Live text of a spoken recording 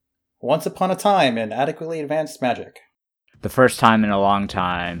Once upon a time in adequately advanced magic. The first time in a long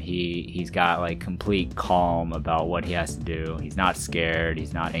time, he's got like complete calm about what he has to do. He's not scared.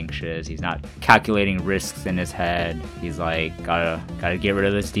 He's not anxious. He's not calculating risks in his head. He's like, gotta get rid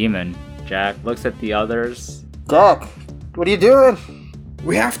of this demon. Jack looks at the others. Jack, what are you doing?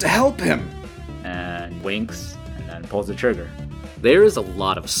 We have to help him. And winks and then pulls the trigger. There is a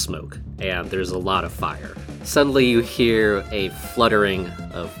lot of smoke, and there's a lot of fire. Suddenly you hear a fluttering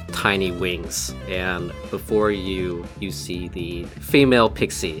of tiny wings, and before you see the female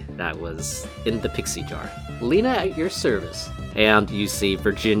pixie that was in the pixie jar. Lena at your service. And you see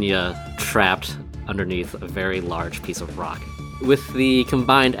Virginia trapped underneath a very large piece of rock. With the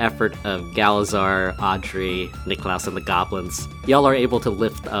combined effort of Galazar, Audrey, Niklaus, and the goblins, y'all are able to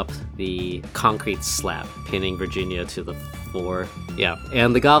lift up the concrete slab, pinning Virginia to the floor. Yeah,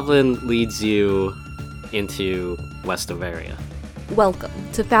 and the goblin leads you into West Overia. Welcome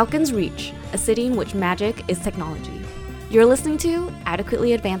to Falcon's Reach, a city in which magic is technology. You're listening to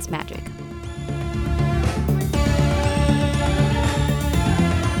Adequately Advanced Magic.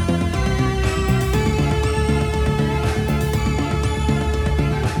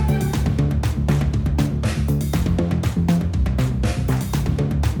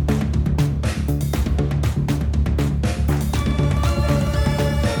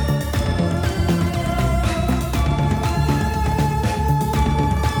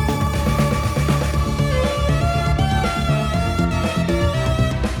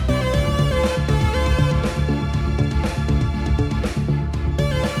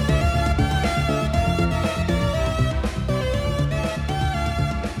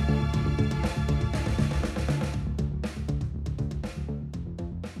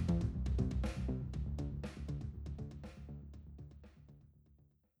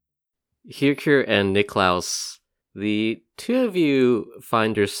 Hirkir and Niklaus, the two of you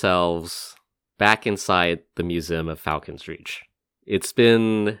find yourselves back inside the Museum of Falcon's Reach. It's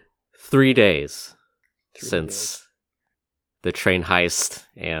been 3 days since the train heist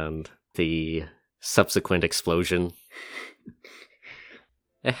and the subsequent explosion.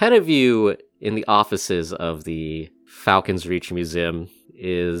 Ahead of you in the offices of the Falcon's Reach Museum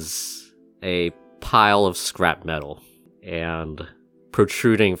is a pile of scrap metal, and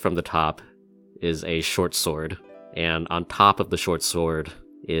protruding from the top is a short sword, and on top of the short sword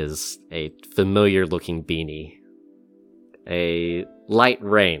is a familiar-looking beanie. A light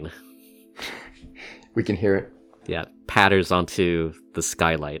rain. We can hear it. Yeah, patters onto the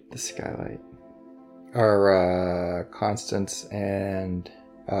skylight. The skylight. Are Constance and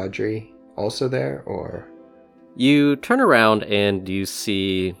Audrey also there, or? You turn around and you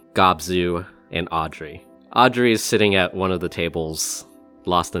see Gobzu and Audrey. Audrey is sitting at one of the tables,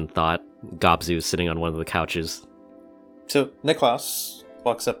 lost in thought. Gobzu is sitting on one of the couches. So Niklaus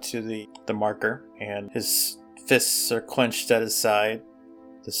walks up to the marker, and his fists are clenched at his side,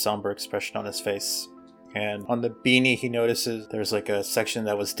 the somber expression on his face. And on the beanie, he notices there's like a section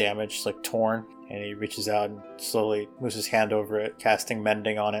that was damaged, like torn, and he reaches out and slowly moves his hand over it, casting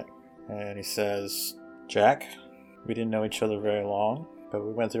mending on it. And he says, "Jack, we didn't know each other very long, but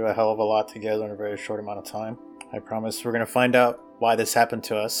we went through a hell of a lot together in a very short amount of time. I promise we're going to find out why this happened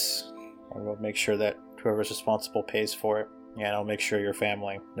to us, and we'll make sure that whoever's responsible pays for it, and I'll make sure your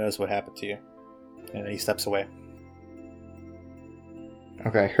family knows what happened to you." And then he steps away.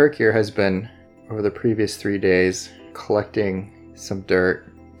 Okay, Hirkir has been, over the previous 3 days, collecting some dirt,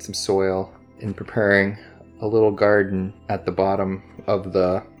 some soil, and preparing a little garden at the bottom of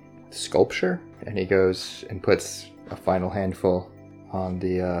the sculpture. And he goes and puts a final handful on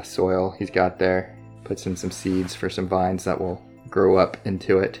the soil he's got there, puts in some seeds for some vines that will grow up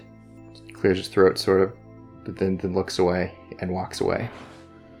into it. Clears his throat, sort of, but then looks away and walks away.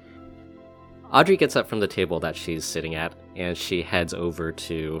 Audrey gets up from the table that she's sitting at, and she heads over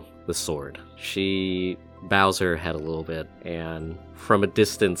to the sword. She bows her head a little bit, and from a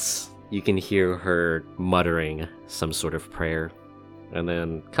distance, you can hear her muttering some sort of prayer. And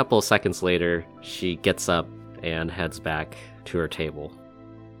then a couple of seconds later, she gets up and heads back to her table.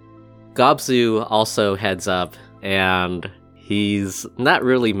 Gobzu also heads up, and he's not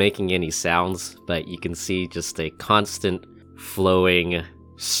really making any sounds, but you can see just a constant flowing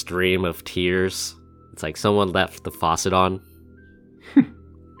stream of tears. It's like someone left the faucet on.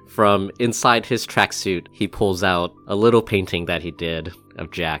 From inside his tracksuit, he pulls out a little painting that he did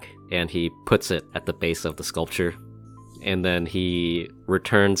of Jack, and he puts it at the base of the sculpture. And then he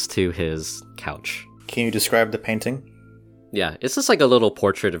returns to his couch. Can you describe the painting? Yeah, it's just like a little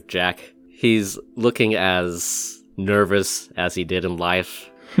portrait of Jack. He's looking as nervous as he did in life.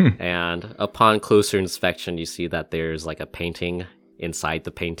 And upon closer inspection, you see that there's like a painting inside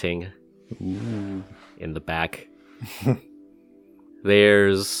the painting in the back.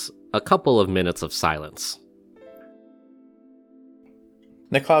 There's a couple of minutes of silence.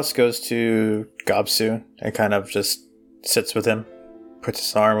 Niklaus goes to Gobsu and kind of just sits with him, puts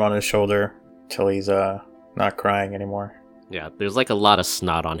his arm on his shoulder till he's not crying anymore. Yeah, there's like a lot of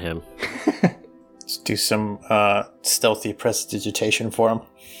snot on him. Let's do some stealthy prestidigitation for him.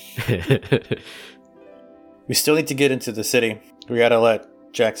 We still need to get into the city. We gotta let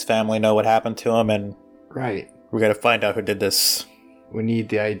Jack's family know what happened to him, and Right. we gotta find out who did this. We need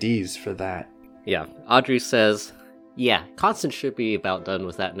the IDs for that. Yeah, Audrey says, yeah, Constance should be about done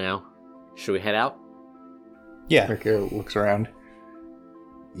with that now. Should we head out? Yeah. Ricker looks around.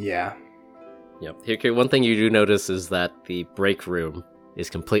 Yeah. Yep. Here, one thing you do notice is that the break room is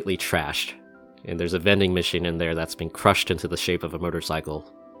completely trashed. And there's a vending machine in there that's been crushed into the shape of a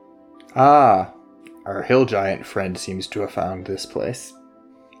motorcycle. Ah, our hill giant friend seems to have found this place.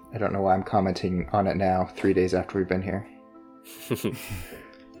 I don't know why I'm commenting on it now, 3 days after we've been here.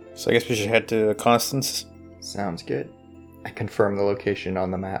 So I guess we should head to Constance. Sounds good. I confirm the location on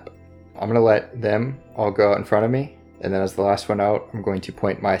the map. I'm going to let them all go out in front of me, and then as the last one out, I'm going to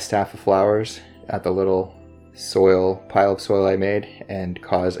point my staff of flowers at the little pile of soil I made and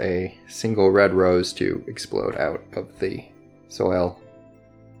cause a single red rose to explode out of the soil,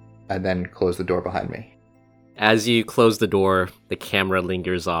 and then close the door behind me. As you close the door, the camera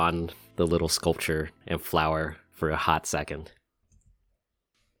lingers on the little sculpture and flower for a hot second.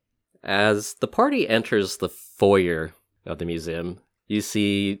 As the party enters the foyer of the museum, you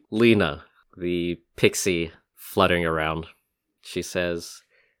see Lena, the pixie, fluttering around. She says,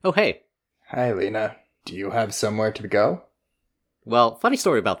 "Oh, hey." Hi, Lena. Do you have somewhere to go? Well, funny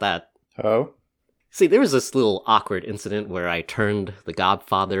story about that. Oh? See, there was this little awkward incident where I turned the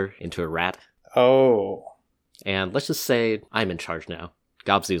Godfather into a rat. Oh. And let's just say I'm in charge now.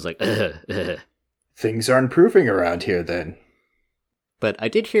 Gobsu's like, Things are improving around here, then. But I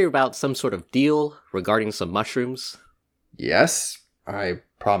did hear about some sort of deal regarding some mushrooms. Yes, I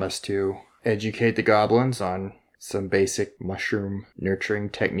promise to educate the goblins on some basic mushroom nurturing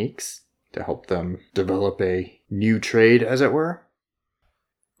techniques to help them develop a new trade, as it were.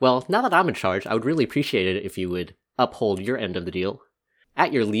 Well, now that I'm in charge, I would really appreciate it if you would uphold your end of the deal.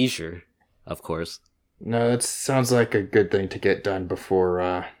 At your leisure, of course. No, that sounds like a good thing to get done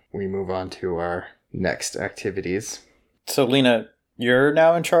before we move on to our next activities. So, Lena, you're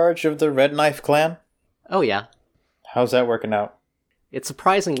now in charge of the Red Knife clan? Oh yeah, How's that working out? it's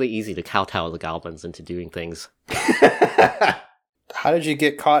surprisingly easy to kowtow the goblins into doing things. How did you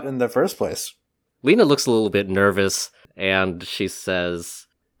get caught in the first place? Lena looks a little bit nervous, and she says,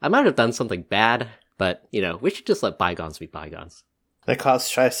 I might have done something bad, but, we should just let bygones be bygones. Niklaus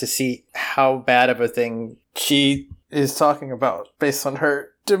tries to see how bad of a thing she is talking about based on her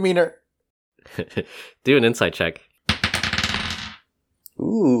demeanor. Do an insight check.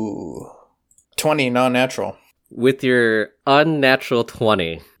 Ooh. 20, non-natural. With your unnatural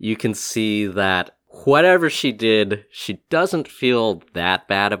 20, you can see that whatever she did, she doesn't feel that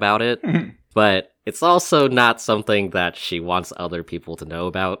bad about it, but it's also not something that she wants other people to know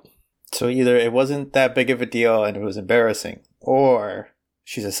about. So either it wasn't that big of a deal and it was embarrassing, or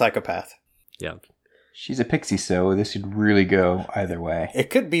she's a psychopath. Yeah. She's a pixie, so this could really go either way. It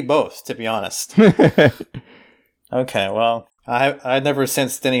could be both, to be honest. Okay, well, I never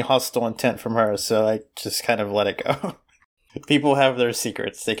sensed any hostile intent from her, so I just kind of let it go. People have their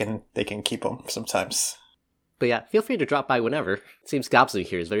secrets. They can keep them sometimes. But yeah, feel free to drop by whenever. It seems Gobsu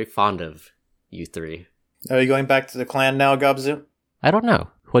here is very fond of you three. Are you going back to the clan now, Gobsu? I don't know.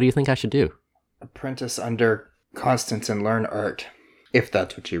 What do you think I should do? Apprentice under Constance and learn art, if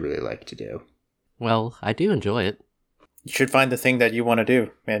that's what you really like to do. Well, I do enjoy it. You should find the thing that you want to do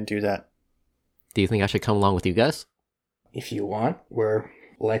and do that. Do you think I should come along with you guys? If you want, we're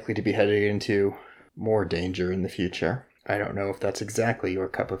likely to be headed into more danger in the future. I don't know if that's exactly your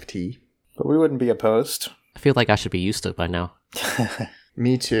cup of tea. But we wouldn't be opposed. I feel like I should be used to it by now.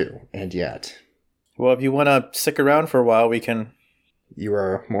 Me too, and yet. Well, if you want to stick around for a while, we can You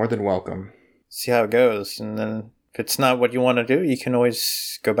are more than welcome. see how it goes. And then if it's not what you want to do, you can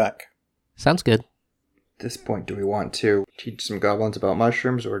always go back. Sounds good. At this point, do we want to teach some goblins about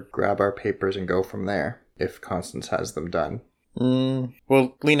mushrooms or grab our papers and go from there, if Constance has them done?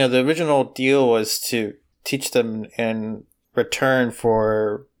 Well, Lena, the original deal was to teach them in return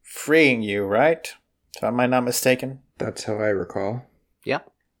for freeing you, right? So am I not mistaken? That's how I recall.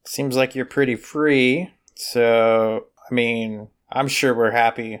 Yep. Seems like you're pretty free. So, I mean, I'm sure we're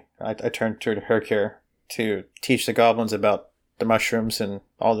happy. I turned to her here to teach the goblins about the mushrooms and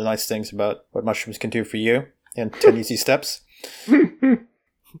all the nice things about what mushrooms can do for you in 10 easy steps.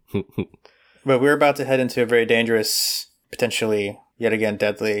 But we're about to head into a very dangerous, potentially yet again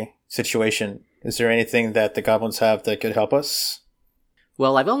deadly situation. Is there anything that the goblins have that could help us?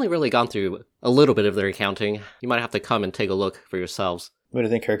 Well, I've only really gone through a little bit of their accounting. You might have to come and take a look for yourselves. What do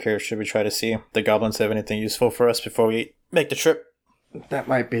you think, Kirk? Should we try to see if the goblins have anything useful for us before we make the trip? That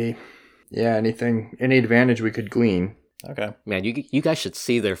might be. Yeah, any advantage we could glean. Okay. Man, you guys should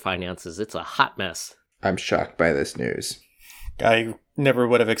see their finances. It's a hot mess. I'm shocked by this news. I never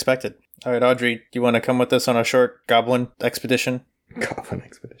would have expected. All right, Audrey, do you want to come with us on a short goblin expedition? Goblin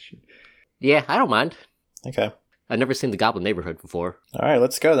expedition. Yeah, I don't mind. Okay. I've never seen the Goblin neighborhood before. All right,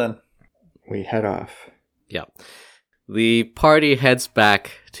 let's go then. We head off. Yeah. The party heads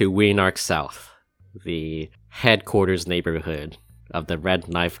back to Weenark South, the headquarters neighborhood of the Red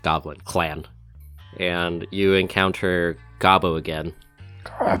Knife Goblin clan. And you encounter Gobbo again.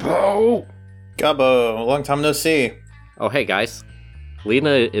 Gobbo! Gobbo, long time no see. Oh, hey guys.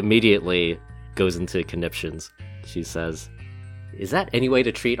 Lena immediately goes into conniptions. She says, "Is that any way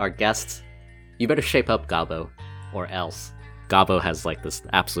to treat our guests? You better shape up, Gobbo, or else." Gobbo has like this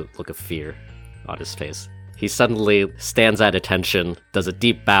absolute look of fear on his face. He suddenly stands at attention, does a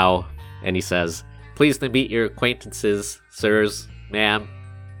deep bow, and he says, "Pleased to meet your acquaintances, sirs, ma'am.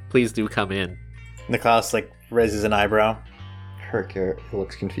 Please do come in." Niklaus raises an eyebrow. Herc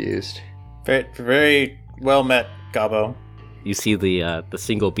looks confused. Very, very well met, Gobbo. You see the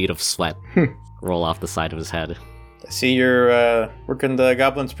single bead of sweat roll off the side of his head. I see you're working the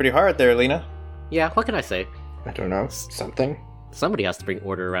goblins pretty hard there, Lena. Yeah, what can I say? I don't know, something? Somebody has to bring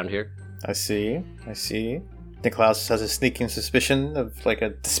order around here. I see. Niklaus has a sneaking suspicion of a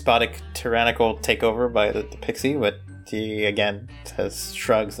despotic, tyrannical takeover by the pixie, but he, again, has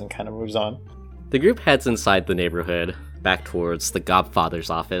shrugs and kind of moves on. The group heads inside the neighborhood, back towards the Godfather's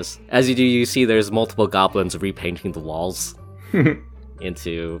office. As you do, you see there's multiple goblins repainting the walls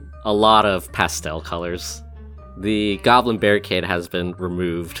into a lot of pastel colors. The goblin barricade has been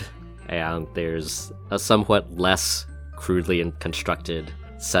removed, and there's a somewhat less crudely constructed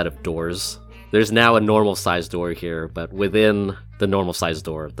set of doors. There's now a normal-sized door here, but within the normal-sized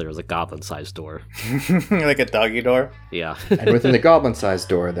door, there's a goblin-sized door. Like a doggy door? Yeah. And within the goblin-sized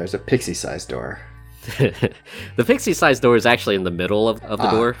door, there's a pixie-sized door. The pixie-sized door is actually in the middle of the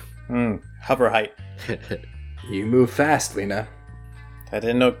door. Hover height. You move fast, Lena. I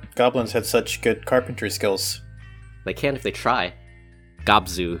didn't know goblins had such good carpentry skills. They can if they try.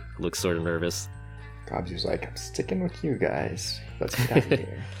 Gobzu looks sort of nervous. Gobzu's like, "I'm sticking with you guys. Let's get out of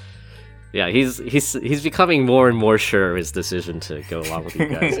here." Yeah, he's becoming more and more sure of his decision to go along with you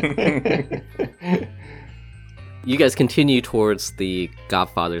guys. You guys continue towards the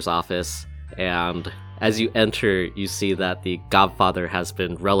Godfather's office, and as you enter, you see that the Godfather has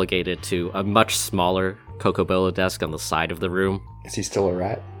been relegated to a much smaller Cocobolo desk on the side of the room. Is he still a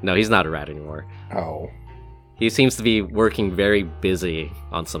rat? No, he's not a rat anymore. Oh. He seems to be working very busy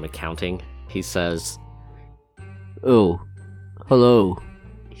on some accounting. He says, "Oh, hello."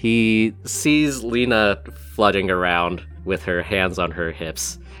 He sees Lena flooding around with her hands on her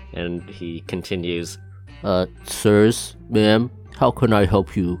hips, and he continues, "Sirs, ma'am, how can I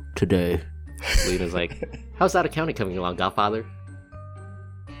help you today?" Lena's like, "How's that accounting coming along, Godfather?"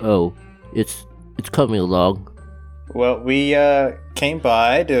 "Oh, it's coming along." Well, we came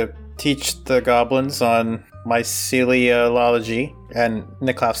by to teach the goblins on myceliology, and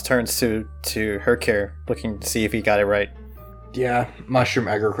Niklaus turns to Hercure, looking to see if he got it right. Yeah, mushroom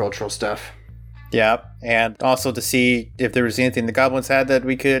agricultural stuff. Yeah, and also to see if there was anything the goblins had that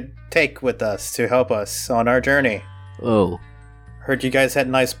we could take with us to help us on our journey. Oh. Heard you guys had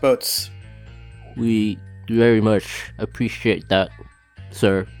nice boats. We very much appreciate that,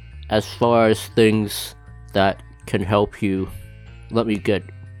 sir. As far as things that can help you, let me get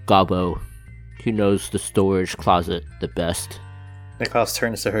Gobbo. He knows the storage closet the best. Niklaus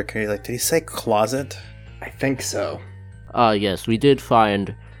turns to Hercule did he say closet? I think so. Yes, we did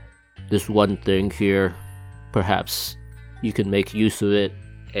find this one thing here. Perhaps you can make use of it.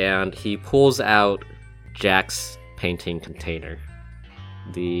 And he pulls out Jack's painting container.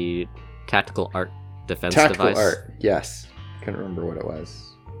 The tactical art defense Tactical device. art, yes. Couldn't remember what it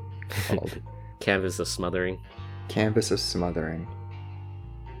was called. Canvas of smothering. Canvas of smothering.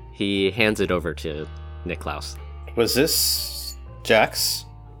 He hands it over to Niklaus. Was this Jack's?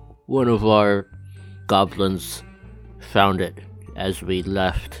 One of our goblins found it as we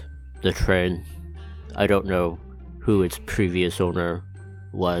left the train. I don't know who its previous owner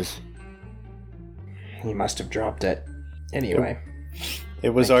was. He must have dropped it. Anyway. It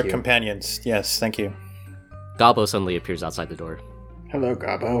was Thank our you. companions. Yes, thank you. Gobbo suddenly appears outside the door. Hello,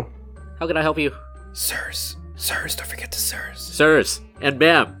 Gobbo. How can I help you? Sirs, Sirs, don't forget the sirs. Sirs and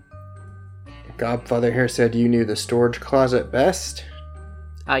ma'am. Godfather here said you knew the storage closet best.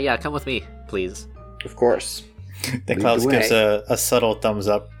 Yeah, come with me, please. Of course. Niklaus Lead the gives a subtle thumbs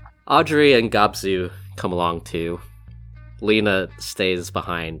up. Audrey and Gobzu come along too. Lena stays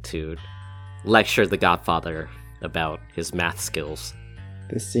behind to lecture the Godfather about his math skills.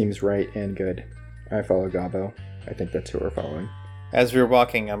 This seems right and good. I follow Gabo. I think that's who we're following. As we were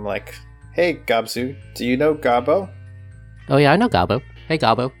walking, I'm like, hey, Gobzu, do you know Gabo? Oh yeah, I know Gabo. Hey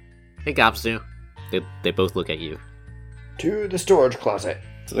Gabo. Hey, Gobzu. They both look at you. To the storage closet.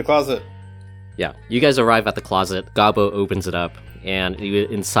 To the closet. Yeah, you guys arrive at the closet. Gabo opens it up, and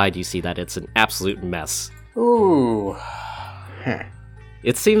inside you see that it's an absolute mess. Ooh. Huh.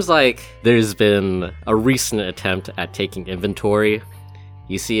 It seems like there's been a recent attempt at taking inventory.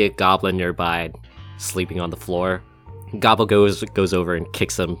 You see a goblin nearby sleeping on the floor. Gabo goes over and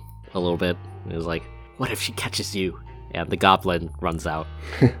kicks him a little bit. And is like, what if she catches you? And the goblin runs out.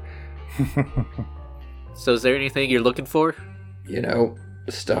 So is there anything you're looking for? You know,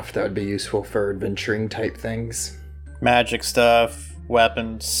 stuff that would be useful for adventuring type things. Magic stuff,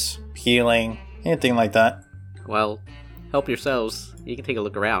 weapons, healing, anything like that. Well, help yourselves. You can take a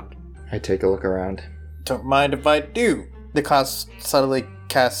look around. I take a look around. Don't mind if I do. Niklaus subtly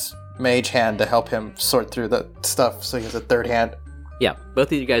casts Mage Hand to help him sort through the stuff, so he has a third hand. Yeah, both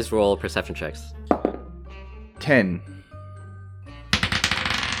of you guys roll perception checks. 10.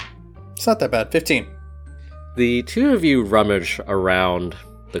 It's not that bad. 15. The two of you rummage around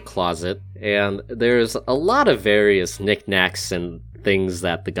the closet, and there's a lot of various knickknacks and things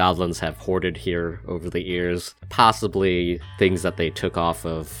that the goblins have hoarded here over the years. Possibly things that they took off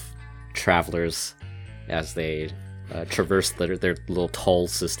of travelers as they traverse their little toll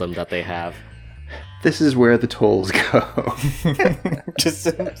system that they have. This is where the tolls go. just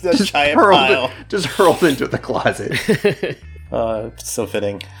a giant pile. Just hurled into the closet. So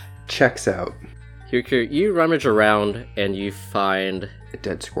fitting. Checks out. You rummage around and you find... A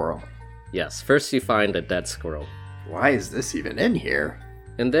dead squirrel. Yes, first you find a dead squirrel. Why is this even in here?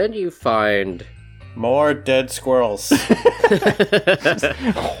 And then you find... More dead squirrels.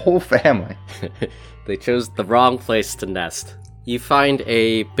 A whole family. They chose the wrong place to nest. You find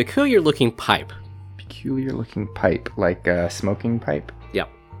a peculiar-looking pipe. Peculiar looking pipe, like a smoking pipe? Yep.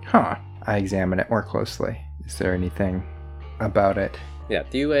 Huh. I examine it more closely. Is there anything about it? Yeah,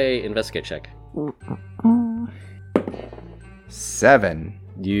 do a investigate check. 7.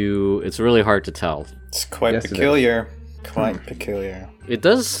 It's really hard to tell. It's quite Yes, it peculiar. Quite peculiar.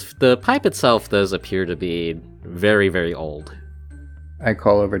 The pipe itself does appear to be very, very old. I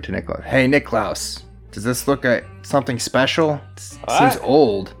call over to Niklaus. Hey, Niklaus. Does this look like something special? It seems What?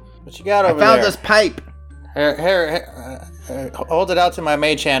 old. What you got I over found there? this pipe. Here, hold it out to my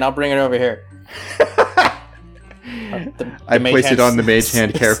mage hand. I'll bring it over here. I mage place it hand on the mage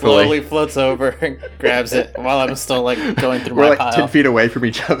hand carefully. Slowly floats over and grabs it while I'm still going through We're my like pile. 10 feet away from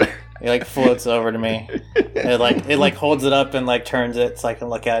each other. It floats over to me. It holds it up and turns it so I can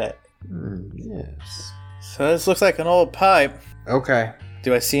look at it. Yes. So this looks like an old pipe. Okay.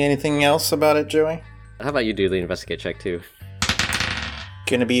 Do I see anything else about it, Joey? How about you do the investigate check too?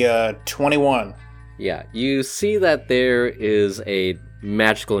 Gonna be a 21. Yeah, you see that there is a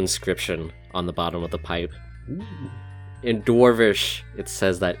magical inscription on the bottom of the pipe. In Dwarvish, it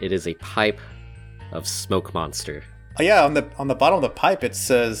says that it is a pipe of smoke monster. Oh yeah, on the bottom of the pipe it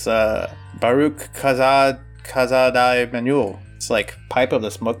says Baruch Kazadai Manuel. It's like pipe of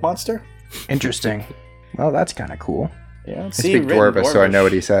the smoke monster. Interesting. Well, that's kind of cool. Yeah, I speak Dwarvish, so I know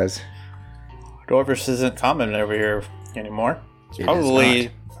what he says. Dwarvish isn't common over here anymore. It's It is probably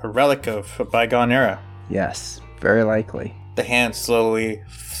not. a relic of a bygone era. Yes, very likely. The hand slowly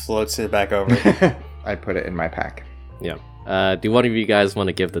floats it back over. I put it in my pack. Yeah. Do one of you guys want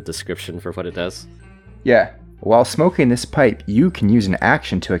to give the description for what it does? Yeah. While smoking this pipe, you can use an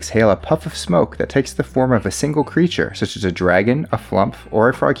action to exhale a puff of smoke that takes the form of a single creature, such as a dragon, a flump, or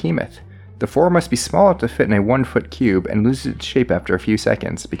a froghemoth. The form must be small enough to fit in a 1-foot cube and loses its shape after a few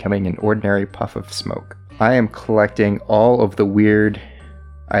seconds, becoming an ordinary puff of smoke. I am collecting all of the weird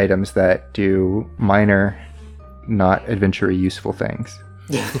items that do minor, not adventure useful things.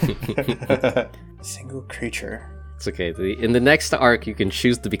 Single creature. It's okay. In the next arc, you can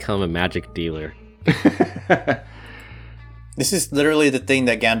choose to become a magic dealer. This is literally the thing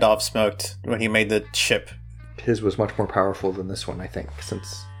that Gandalf smoked when he made the ship. His was much more powerful than this one, I think,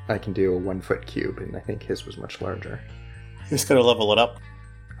 since I can do a 1-foot cube, and I think his was much larger. You just gotta level it up.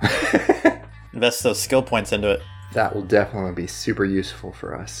 Invest those skill points into it. That will definitely be super useful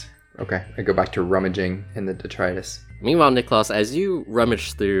for us. Okay, I go back to rummaging in the detritus. Meanwhile, Niklaus, as you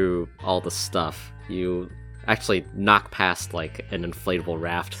rummage through all the stuff, you actually knock past like an inflatable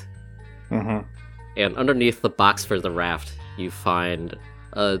raft. Mm-hmm. And underneath the box for the raft, you find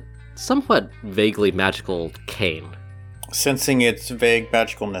a somewhat vaguely magical cane. Sensing its vague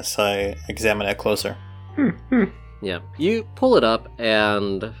magicalness, I examine it closer. Yeah, you pull it up,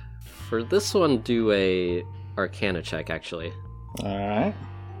 and for this one, do a Arcana check, actually. Alright.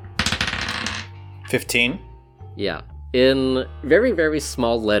 15. Yeah. In very, very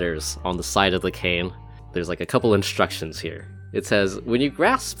small letters on the side of the cane, there's like a couple instructions here. It says, when you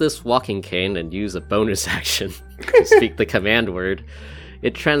grasp this walking cane and use a bonus action to speak the command word,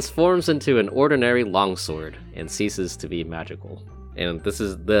 it transforms into an ordinary longsword and ceases to be magical. And this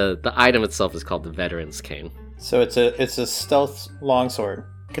is the item itself is called the Veteran's Cane. So it's a stealth longsword.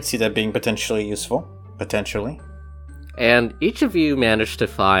 I could see that being potentially useful. Potentially. And each of you managed to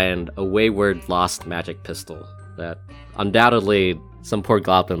find a wayward lost magic pistol that undoubtedly some poor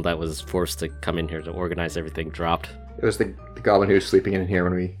goblin that was forced to come in here to organize everything dropped. It was the goblin who was sleeping in here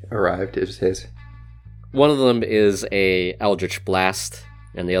when we arrived. It was his. One of them is a Eldritch Blast,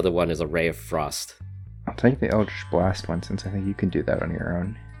 and the other one is a Ray of Frost. I'll take the Eldritch Blast one since I think you can do that on your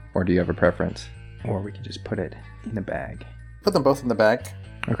own. Or do you have a preference? Or we can just put it in the bag. Put them both in the bag.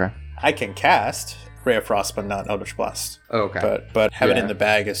 Okay. I can cast Ray of Frost, but not Eldritch Blast. Oh, okay. But have it Yeah. in the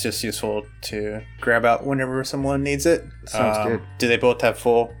bag is just useful to grab out whenever someone needs it. Sounds good. Do they both have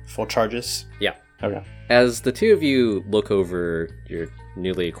full charges? Yeah. Okay. As the two of you look over your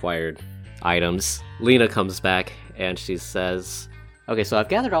newly acquired items, Lena comes back and she says, okay, so I've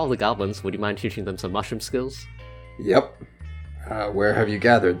gathered all the goblins. Would you mind teaching them some mushroom skills? Yep. Where have you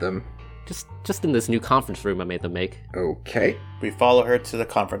gathered them? Just in this new conference room I made them make. Okay. We follow her to the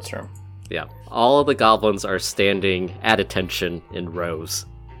conference room. Yeah. All of the goblins are standing at attention in rows.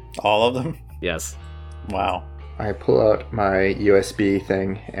 All of them? Yes. Wow. I pull out my USB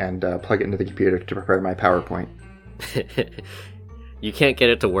thing and plug it into the computer to prepare my PowerPoint. You can't get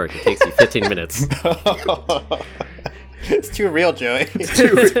it to work. It takes you 15 minutes. It's too real, Joey.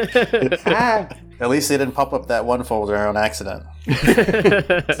 Ah! At least they didn't pop up that one folder on accident.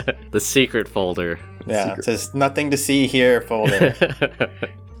 The secret folder. Yeah, it says nothing to see here folder.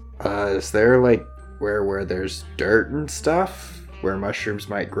 Is there like where there's dirt and stuff? Where mushrooms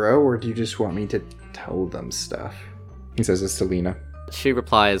might grow? Or do you just want me to tell them stuff? He says this to Lena. She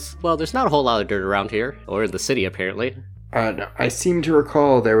replies, well, there's not a whole lot of dirt around here, or in the city apparently. No, I seem to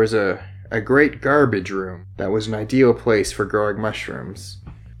recall there was a great garbage room that was an ideal place for growing mushrooms.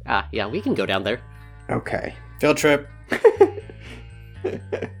 Ah, yeah, we can go down there. Okay. Field trip.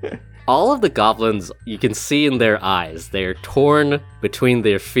 All of the goblins, you can see in their eyes, they're torn between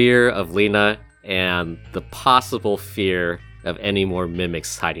their fear of Lena and the possible fear of any more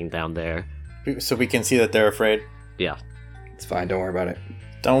mimics hiding down there. So we can see that they're afraid. Yeah. It's fine, don't worry about it.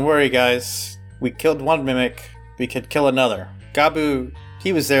 Don't worry, guys. We killed one mimic. We could kill another. Gabu,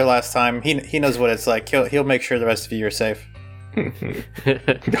 he was there last time. He knows what it's like. He'll make sure the rest of you are safe.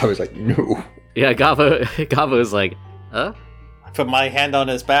 I was like, no. Yeah, Gabo is like, huh? I put my hand on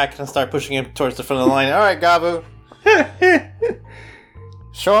his back and start pushing him towards the front of the line. All right, Gabu.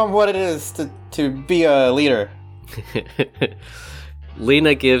 Show him what it is to be a leader.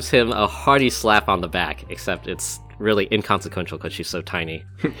 Lena gives him a hearty slap on the back, except it's really inconsequential because she's so tiny.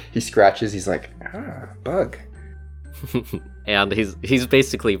 He scratches, he's like, bug. And he's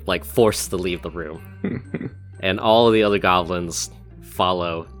basically like forced to leave the room. And all of the other goblins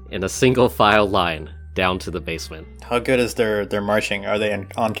follow in a single file line down to the basement. How good is their marching? Are they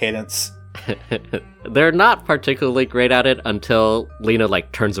on cadence? They're not particularly great at it until Lena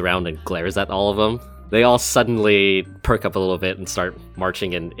like turns around and glares at all of them. They all suddenly perk up a little bit and start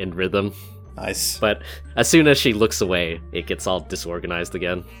marching in rhythm. Nice. But as soon as she looks away, it gets all disorganized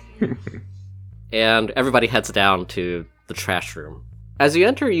again. And everybody heads down to the trash room. As you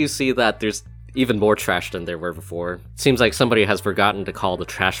enter, you see that there's even more trash than there were before. Seems like somebody has forgotten to call the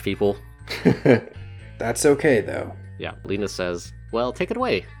trash people. That's okay, though. Yeah, Lena says, well, take it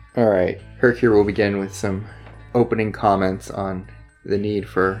away. Alright, Hercure will begin with some opening comments on the need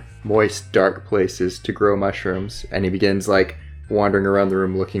for moist, dark places to grow mushrooms, and he begins, like, wandering around the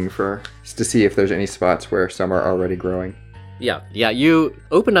room looking to see if there's any spots where some are already growing. Yeah, you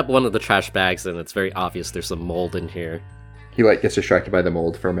open up one of the trash bags, and it's very obvious there's some mold in here. He, like, gets distracted by the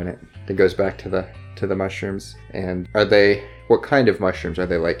mold for a minute, then goes back to the mushrooms. And what kind of mushrooms? Are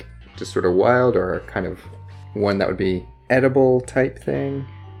they, like, just sort of wild, or kind of one that would be edible type thing?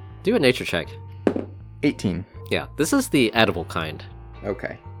 Do a nature check. 18. Yeah, this is the edible kind.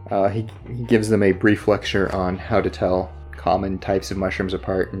 Okay. He gives them a brief lecture on how to tell common types of mushrooms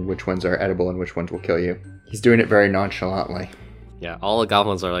apart and which ones are edible and which ones will kill you. He's doing it very nonchalantly. Yeah, all the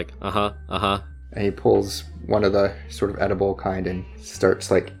goblins are like, uh-huh. And he pulls one of the sort of edible kind and starts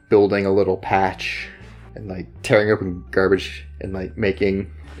like building a little patch and like tearing open garbage and like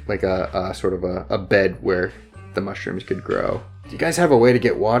making like a sort of a bed where the mushrooms could grow. Do you guys have a way to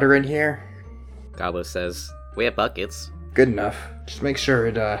get water in here? Gobbo says, we have buckets. Good enough. Just make sure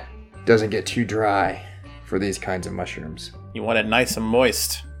it doesn't get too dry for these kinds of mushrooms. You want it nice and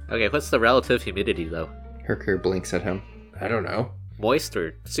moist. Okay, what's the relative humidity, though? Hercure blinks at him. I don't know. Moist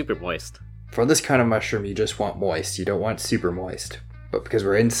or super moist? For this kind of mushroom, you just want moist. You don't want super moist. But because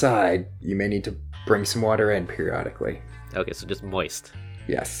we're inside, you may need to bring some water in periodically. Okay, so just moist.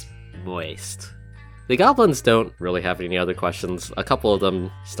 Yes. Moist. The goblins don't really have any other questions. A couple of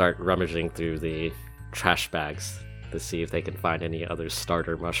them start rummaging through the trash bags to see if they can find any other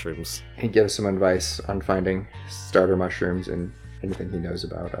starter mushrooms. He gives some advice on finding starter mushrooms and anything he knows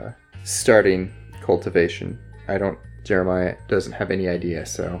about starting cultivation. Jeremiah doesn't have any idea,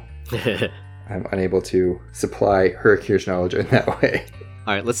 so I'm unable to supply Hercure's knowledge in that way.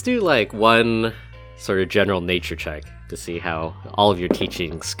 Alright, let's do like one sort of general nature check to see how all of your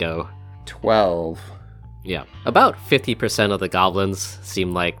teachings go. 12. Yeah, about 50% of the goblins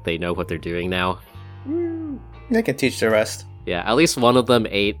seem like they know what they're doing now. They can teach the rest. Yeah, at least one of them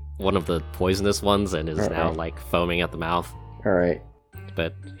ate one of the poisonous ones and is Uh-oh. now like foaming at the mouth. Alright,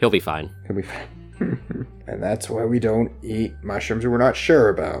 But he'll be fine. he'll be fine. And that's why we don't eat mushrooms we're not sure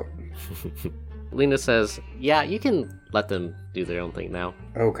about. Lena says, yeah, you can let them do their own thing now.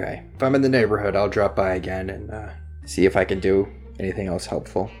 Okay. If I'm in the neighborhood, I'll drop by again and see if I can do anything else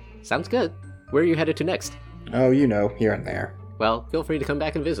helpful. Sounds good. Where are you headed to next? Oh, here and there. Well, feel free to come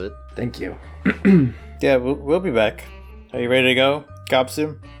back and visit. Thank you. Yeah, we'll be back. Are you ready to go,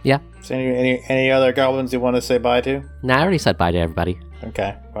 Gobsu? Yeah. Is there any other goblins you want to say bye to? Nah, I already said bye to everybody.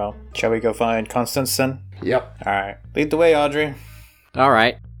 Okay, well, shall we go find Constance then? Yep. Alright. Lead the way, Audrey.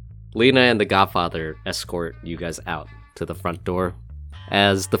 Alright. Lena and the Godfather escort you guys out to the front door.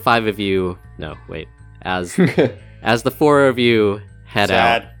 As the five of you... No, wait. As the four of you head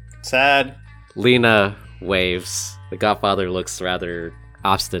out, Sad. Lena waves. The Godfather looks rather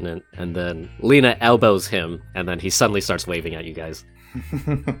obstinate, and then Lena elbows him, and then he suddenly starts waving at you guys.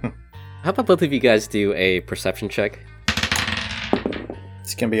 How about both of you guys do a perception check?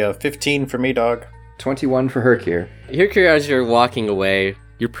 It's gonna be a 15 for me, dog. 21 for Hercure. Here, as you're walking away,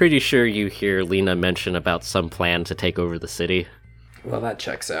 you're pretty sure you hear Lena mention about some plan to take over the city. Well, that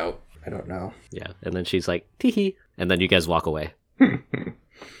checks out. I don't know. Yeah, and then she's like, tee-hee, and then you guys walk away.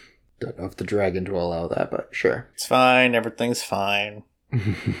 Don't know if the dragon will allow that, but sure. It's fine. Everything's fine.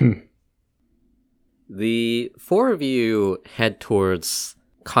 The four of you head towards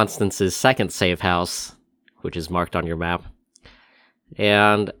Constance's second safe house, which is marked on your map.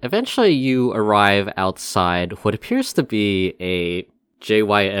 And eventually you arrive outside what appears to be a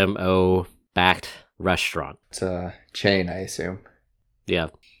JYMO-backed restaurant. It's a chain, I assume. Yeah.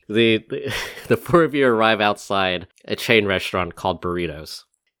 The four of you arrive outside a chain restaurant called Burritos.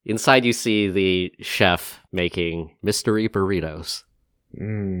 Inside you see the chef making mystery burritos.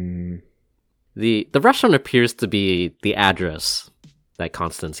 Mmm. The restaurant appears to be the address that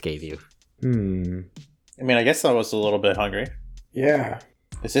Constance gave you. Hmm. I mean, I guess I was a little bit hungry. Yeah.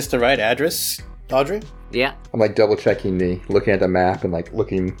 Is this the right address, Audrey? Yeah. I'm like double checking looking at the map and like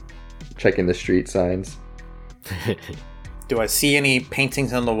checking the street signs. Do I see any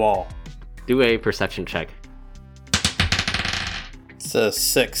paintings on the wall? Do a perception check. It's a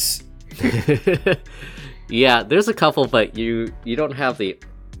 6. Yeah, there's a couple, but you don't have the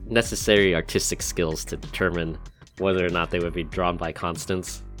necessary artistic skills to determine whether or not they would be drawn by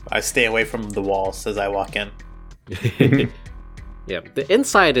Constance. I stay away from the walls as I walk in. Yeah, the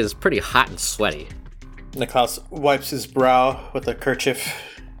inside is pretty hot and sweaty. Niklaus wipes his brow with a kerchief.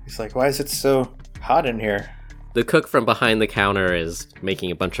 He's like, why is it so hot in here? The cook from behind the counter is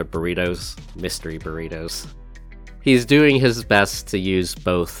making a bunch of burritos, mystery burritos. He's doing his best to use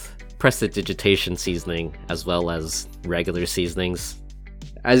both prestidigitation seasoning as well as regular seasonings.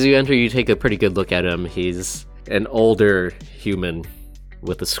 As you enter, you take a pretty good look at him. He's an older human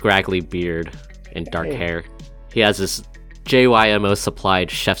with a scraggly beard and dark hair. He has this JYMO supplied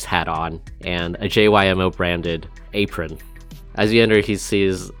chef's hat on and a JYMO branded apron. As you enter, he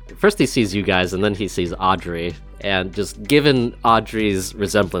sees you guys, and then he sees Audrey. And just given Audrey's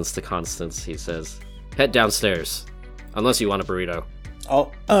resemblance to Constance, he says, "Head downstairs, unless you want a burrito."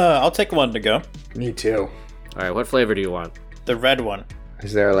 I'll take one to go. Me too. All right, what flavor do you want? The red one.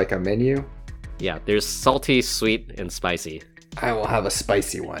 Is there like a menu? Yeah, there's salty, sweet, and spicy. I will have a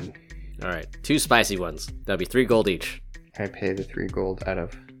spicy one. All right, 2 spicy ones. That'll be 3 gold each. I pay the 3 gold out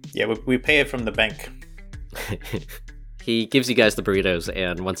of... Yeah, we pay it from the bank. He gives you guys the burritos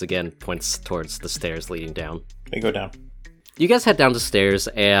and once again points towards the stairs leading down. We go down. You guys head down the stairs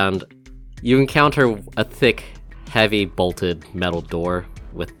and you encounter a thick, heavy, bolted metal door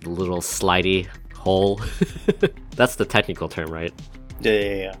with a little slidey hole. That's the technical term, right?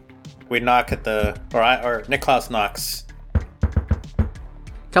 Yeah. We knock at the... Or Niklaus knocks.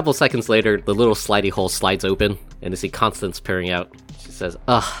 A couple seconds later, the little slidey hole slides open and you see Constance peering out. She says,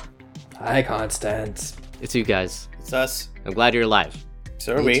 ugh, Hi, Constance. it's you guys. It's us. I'm glad you're alive.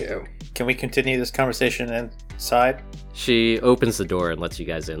 So are Me we. too. Can we continue this conversation inside? She opens the door and lets you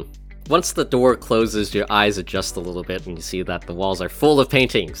guys in. Once the door closes, your eyes adjust a little bit and you see that the walls are full of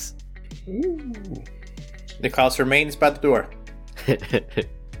paintings. Niklaus remains by the door.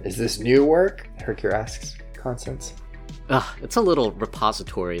 Is this new work? Hercule asks Constance. It's a little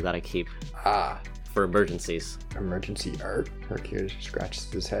repository that I keep Ah, for emergencies. emergency art? Hercule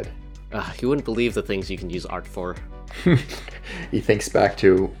scratches his head. You wouldn't believe the things you can use art for. He thinks back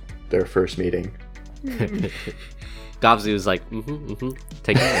to their first meeting. Gobzu is like,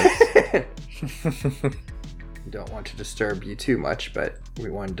 take notes. Don't want to disturb you too much, but we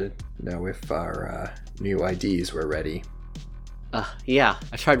wanted to know if our new IDs were ready. Yeah,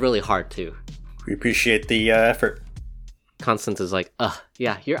 I tried really hard too. We appreciate the effort. Constance is like,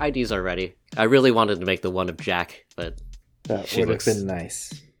 yeah, your IDs are ready. I really wanted to make the one of Jack, but That She would have looks- been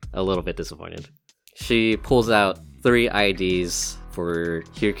nice. a little bit disappointed. She pulls out 3 IDs for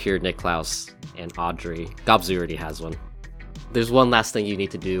Hercule, Niklaus, and Audrey. Gobzu already has one. There's one last thing you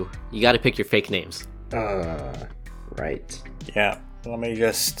need to do. You gotta pick your fake names. Right. Yeah. Let me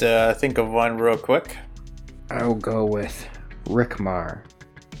just think of one real quick. I'll go with Rickmar.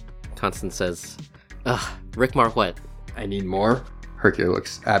 Constance says, Rickmar what? I need more? Hercule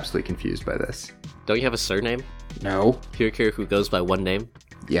looks absolutely confused by this. Don't you have a surname? No. Hercule who goes by one name?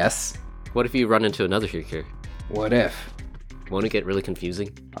 Yes. What if you run into another Hercule? What if? Won't it get really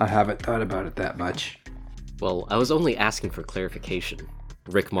confusing? I haven't thought about it that much. Well, I was only asking for clarification.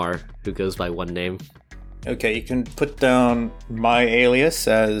 Rickmar, who goes by one name. Okay, you can put down my alias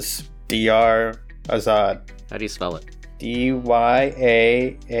as Dr. Azad. How do you spell it?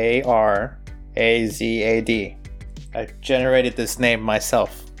 Dyaaraazad. I generated this name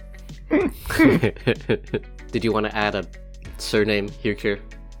myself. Did you want to add a surname, Hercule?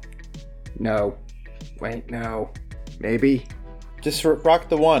 No. Wait, no. Maybe? Just rock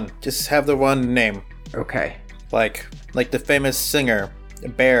the one. Just have the one name. Okay. Like the famous singer,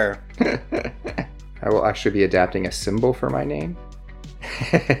 Bear. I will actually be adapting a symbol for my name.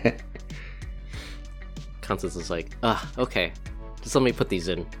 Constance is like, okay. Just let me put these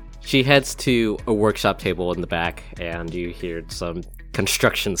in. She heads to a workshop table in the back, and you hear some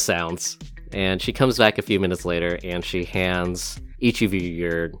construction sounds. And she comes back a few minutes later, and she hands each of you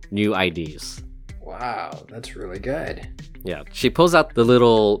your new IDs. Wow, that's really good. Yeah, she pulls out the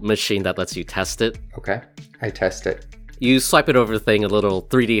little machine that lets you test it. Okay, I test it. You swipe it over the thing, a little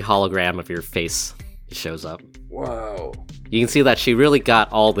 3D hologram of your face shows up. Whoa. You can see that she really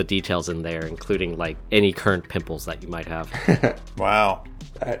got all the details in there, including like any current pimples that you might have. Wow.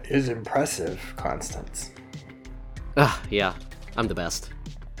 That is impressive, Constance. Yeah, I'm the best.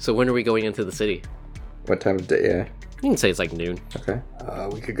 So when are we going into the city? What time of day? You can say it's like noon. Okay.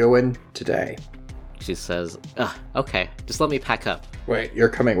 We could go in today. She says, okay, just let me pack up, Wait, you're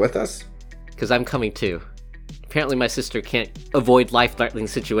coming with us? because I'm coming too. Apparently my sister can't avoid life-threatening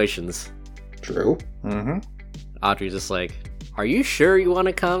situations. True. Mm-hmm. Audrey's just like, are you sure you want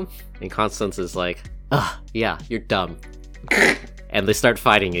to come? And Constance is like, yeah, you're dumb. And they start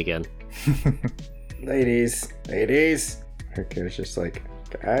fighting again. Ladies. Hercule's just like,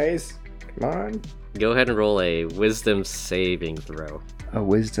 guys, come on. Go ahead and roll a wisdom saving throw. A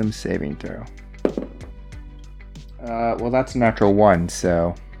wisdom saving throw. Well, that's a natural 1,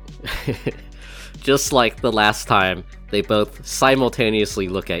 so... Just like the last time, they both simultaneously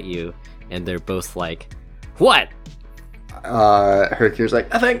look at you, and they're both like, what? Hercule's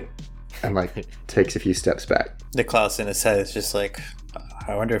like, nothing. And like, takes a few steps back. Niklaus in his head is just like,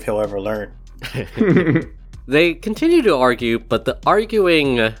 I wonder if he'll ever learn. They continue to argue, but the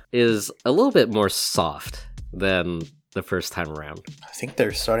arguing is a little bit more soft than the first time around. I think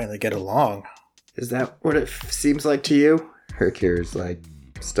they're starting to get along. Is that what it seems like to you? Hercule's like,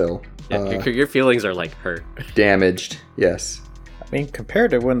 still. Your feelings are like hurt. Damaged, yes. I mean,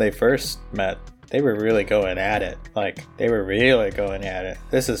 compared to when they first met, they were really going at it.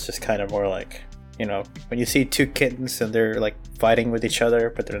 This is just kind of more like, you know, when you see two kittens and they're like fighting with each other,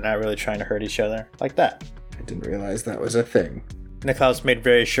 but they're not really trying to hurt each other. Like that. I didn't realize that was a thing. Niklaus made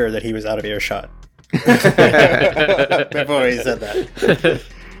very sure that he was out of earshot before he said that.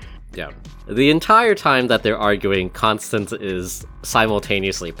 Yeah. The entire time that they're arguing, Constance is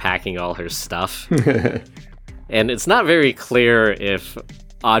simultaneously packing all her stuff. And it's not very clear if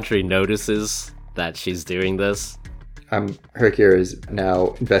Audrey notices that she's doing this. Hercure is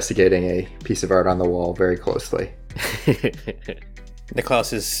now investigating a piece of art on the wall very closely.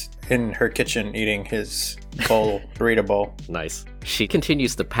 Niklaus is in her kitchen eating his burrito bowl. Nice. She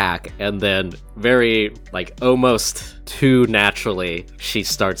continues to pack, and then very, almost too naturally, she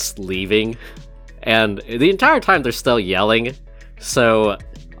starts leaving. And the entire time they're still yelling, so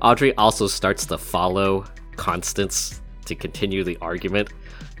Audrey also starts to follow Constance to continue the argument,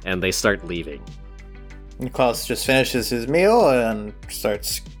 and they start leaving. Niklaus just finishes his meal and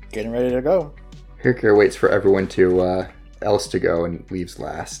starts getting ready to go. Hercure waits for everyone else to go and leaves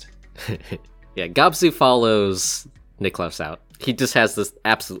last. Yeah, Gobzu follows Niklaus out. He just has this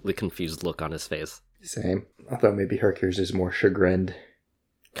absolutely confused look on his face. Same. I thought maybe Hercure's is more chagrined.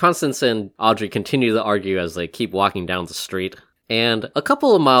 Constance and Audrey continue to argue as they keep walking down the street. And a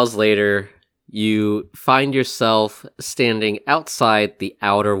couple of miles later, you find yourself standing outside the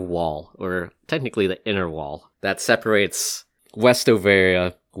outer wall, or technically the inner wall, that separates West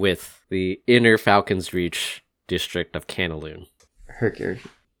Overia with the inner Falcon's Reach district of Canaloon. Hercure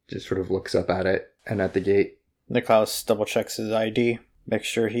just sort of looks up at it and at the gate. Niklaus double checks his ID, makes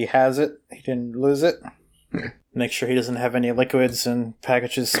sure he has it, he didn't lose it. Make sure he doesn't have any liquids and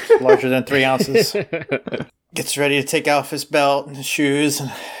packages larger than 3 ounces. Gets ready to take off his belt and his shoes and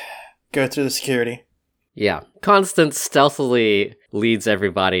go through the security. Yeah, Constance stealthily leads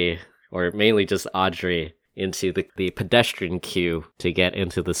everybody, or mainly just Audrey, into the pedestrian queue to get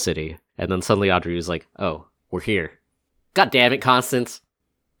into the city. And then suddenly Audrey was like, oh, we're here. God damn it, Constance.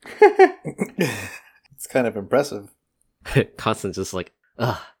 It's kind of impressive. Constance is like,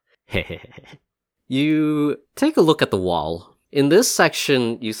 ugh. You take a look at the wall. In this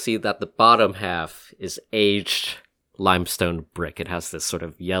section, you see that the bottom half is aged limestone brick. It has this sort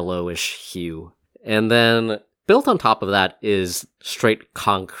of yellowish hue. And then built on top of that is straight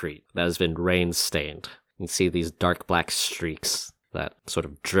concrete that has been rain-stained. You can see these dark black streaks that sort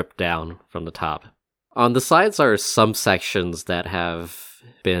of drip down from the top. On the sides are some sections that have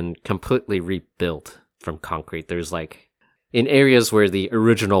been completely rebuilt from concrete. There's in areas where the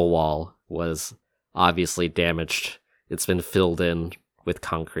original wall was obviously damaged, it's been filled in with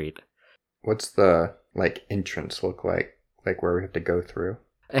concrete. What's the entrance look like? Where we have to go through?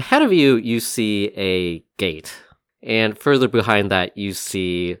 Ahead of you, you see a gate. And further behind that, you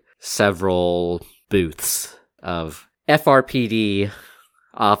see several booths of FRPD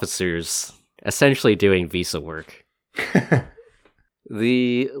officers essentially doing visa work.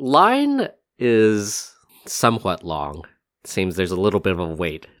 The line is somewhat long. It seems there's a little bit of a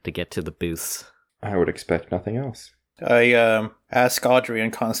wait to get to the booths. I would expect nothing else. I ask Audrey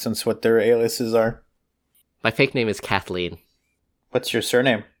and Constance what their aliases are. My fake name is Kathleen. What's your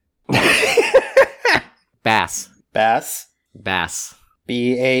surname? Bass. Bass? Bass.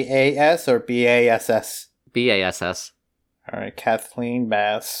 B-A-A-S or B-A-S-S? B-A-S-S. Alright, Kathleen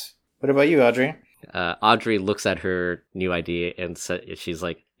Bass. What about you, Audrey? Audrey looks at her new ID and she's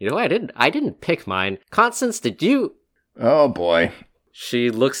like, you know, I didn't pick mine. Constance, did you? Oh boy. She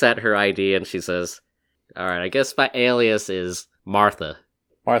looks at her ID and she says, alright, I guess my alias is Martha.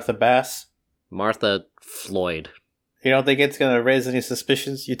 Martha Bass? Martha Floyd. You don't think it's going to raise any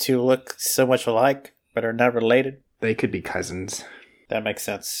suspicions? You two look so much alike, but are not related? They could be cousins. That makes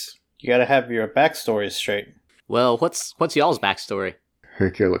sense. You gotta have your backstories straight. Well, what's y'all's backstory?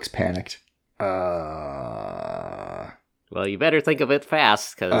 Hercure looks panicked. Well, you better think of it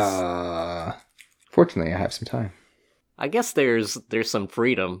fast, because... Fortunately, I have some time. I guess there's some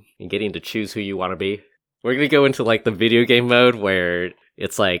freedom in getting to choose who you want to be. We're gonna go into, the video game mode where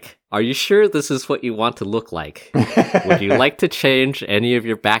it's are you sure this is what you want to look like? Would you like to change any of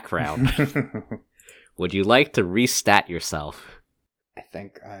your background? Would you like to restat yourself? I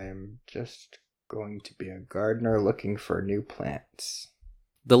think I'm just going to be a gardener looking for new plants.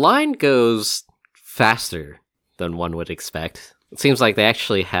 The line goes faster than one would expect. It seems like they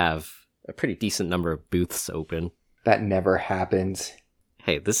actually have a pretty decent number of booths open. That never happens.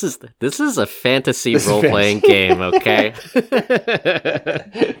 Hey, this is a fantasy role-playing game, okay?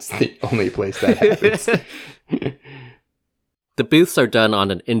 It's the only place that happens. The booths are done on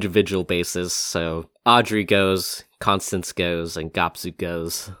an individual basis, so Audrey goes, Constance goes, and Gopsu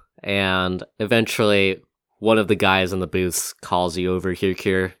goes. And eventually, one of the guys in the booths calls you over,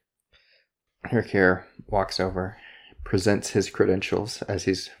 Hercure. Hercure walks over, presents his credentials as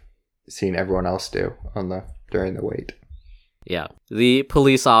he's seen everyone else do during the wait. Yeah. The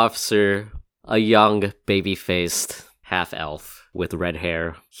police officer, a young, baby-faced half-elf, with red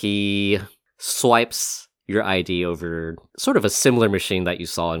hair. He swipes your ID over sort of a similar machine that you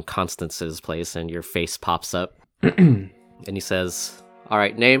saw in Constance's place, and your face pops up. And he says, all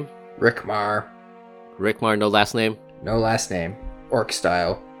right, name? Rickmar. Rickmar, no last name? No last name. Orc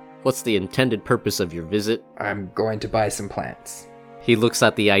style. What's the intended purpose of your visit? I'm going to buy some plants. He looks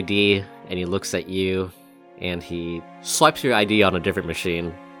at the ID, and he looks at you, and he swipes your ID on a different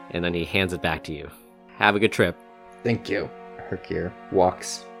machine, and then he hands it back to you. Have a good trip. Thank you. Herkir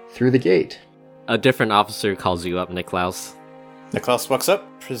walks through the gate. A different officer calls you up, Niklaus. Niklaus walks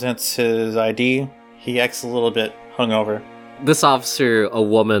up, presents his ID. He acts a little bit hungover. This officer, a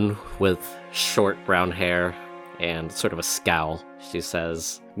woman with short brown hair and sort of a scowl. She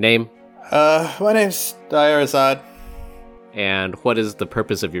says, name? My name's Dyer Azad. And what is the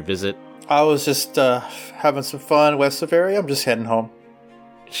purpose of your visit? I was just having some fun west of area. I'm just heading home.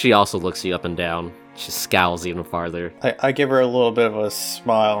 She also looks you up and down. She scowls even farther. I give her a little bit of a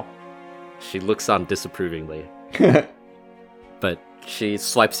smile. She looks on disapprovingly. But she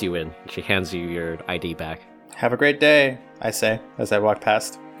swipes you in. She hands you your ID back. Have a great day, I say, as I walk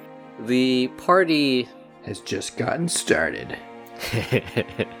past. The party... has just gotten started.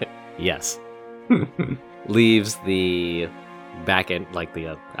 Yes. Leaves the back end, like the,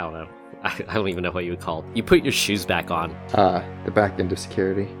 I don't know. I don't even know what you would call. You put your shoes back on. The back end of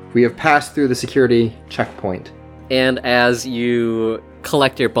security. We have passed through the security checkpoint. And as you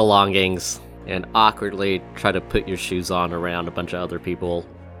collect your belongings and awkwardly try to put your shoes on around a bunch of other people,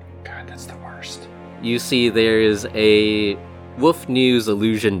 God, that's the worst. you see there is a Wolf News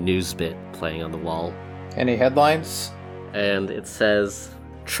Illusion news bit playing on the wall. Any headlines? And it says,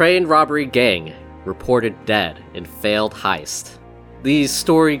 train robbery gang reported dead in failed heist. The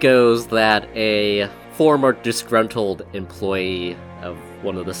story goes that a former disgruntled employee of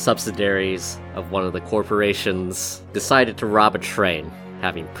one of the subsidiaries of one of the corporations decided to rob a train,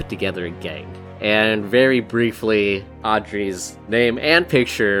 having put together a gang. And very briefly, Audrey's name and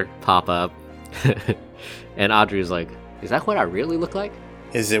picture pop up. And Audrey's like, is that what I really look like?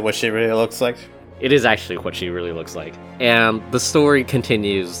 Is it what she really looks like? It is actually what she really looks like. And the story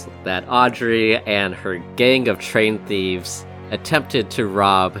continues that Audrey and her gang of train thieves attempted to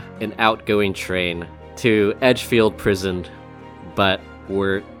rob an outgoing train to Edgefield Prison, but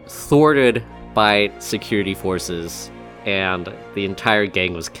were thwarted by security forces, and the entire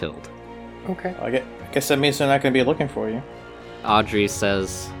gang was killed. Okay. I guess that means they're not going to be looking for you. Audrey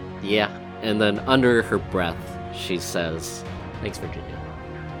says, yeah. And then under her breath, she says, thanks, Virginia.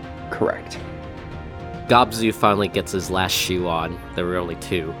 Correct. Gobzu finally gets his last shoe on. There were only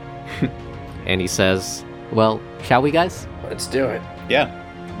two. And he says, well, shall we, guys? Let's do it. Yeah.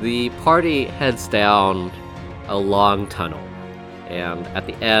 The party heads down a long tunnel, and at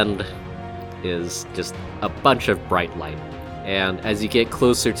the end is just a bunch of bright light. And as you get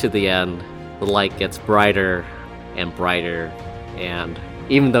closer to the end, the light gets brighter and brighter, and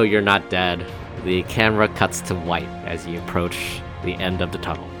even though you're not dead, the camera cuts to white as you approach the end of the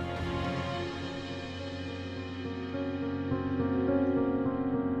tunnel.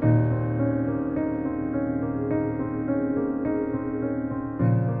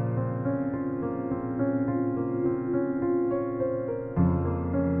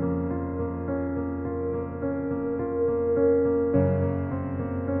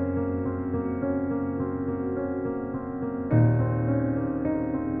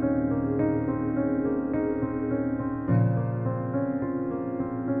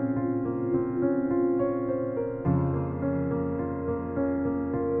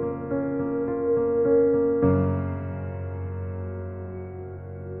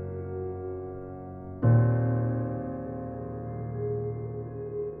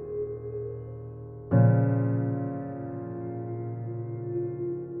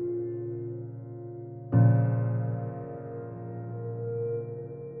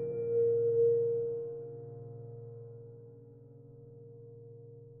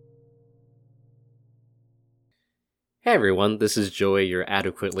 Hey everyone, this is Joey, your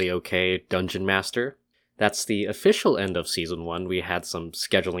adequately okay dungeon master. That's the official end of Season 1. We had some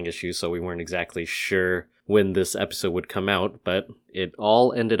scheduling issues, so we weren't exactly sure when this episode would come out, but it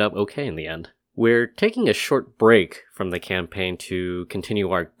all ended up okay in the end. We're taking a short break from the campaign to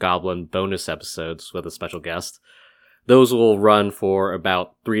continue our Goblin bonus episodes with a special guest. Those will run for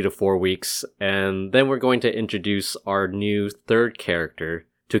about 3 to 4 weeks, and then we're going to introduce our new third character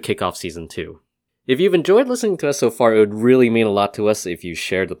to kick off Season 2. If you've enjoyed listening to us so far, it would really mean a lot to us if you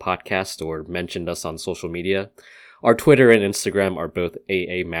shared the podcast or mentioned us on social media. Our Twitter and Instagram are both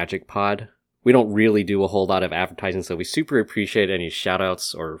AA Magic Pod. We don't really do a whole lot of advertising, so we super appreciate any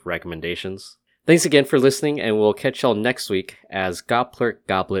shoutouts or recommendations. Thanks again for listening, and we'll catch y'all next week as Gopler,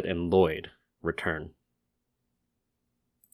 Goblet, and Lloyd return.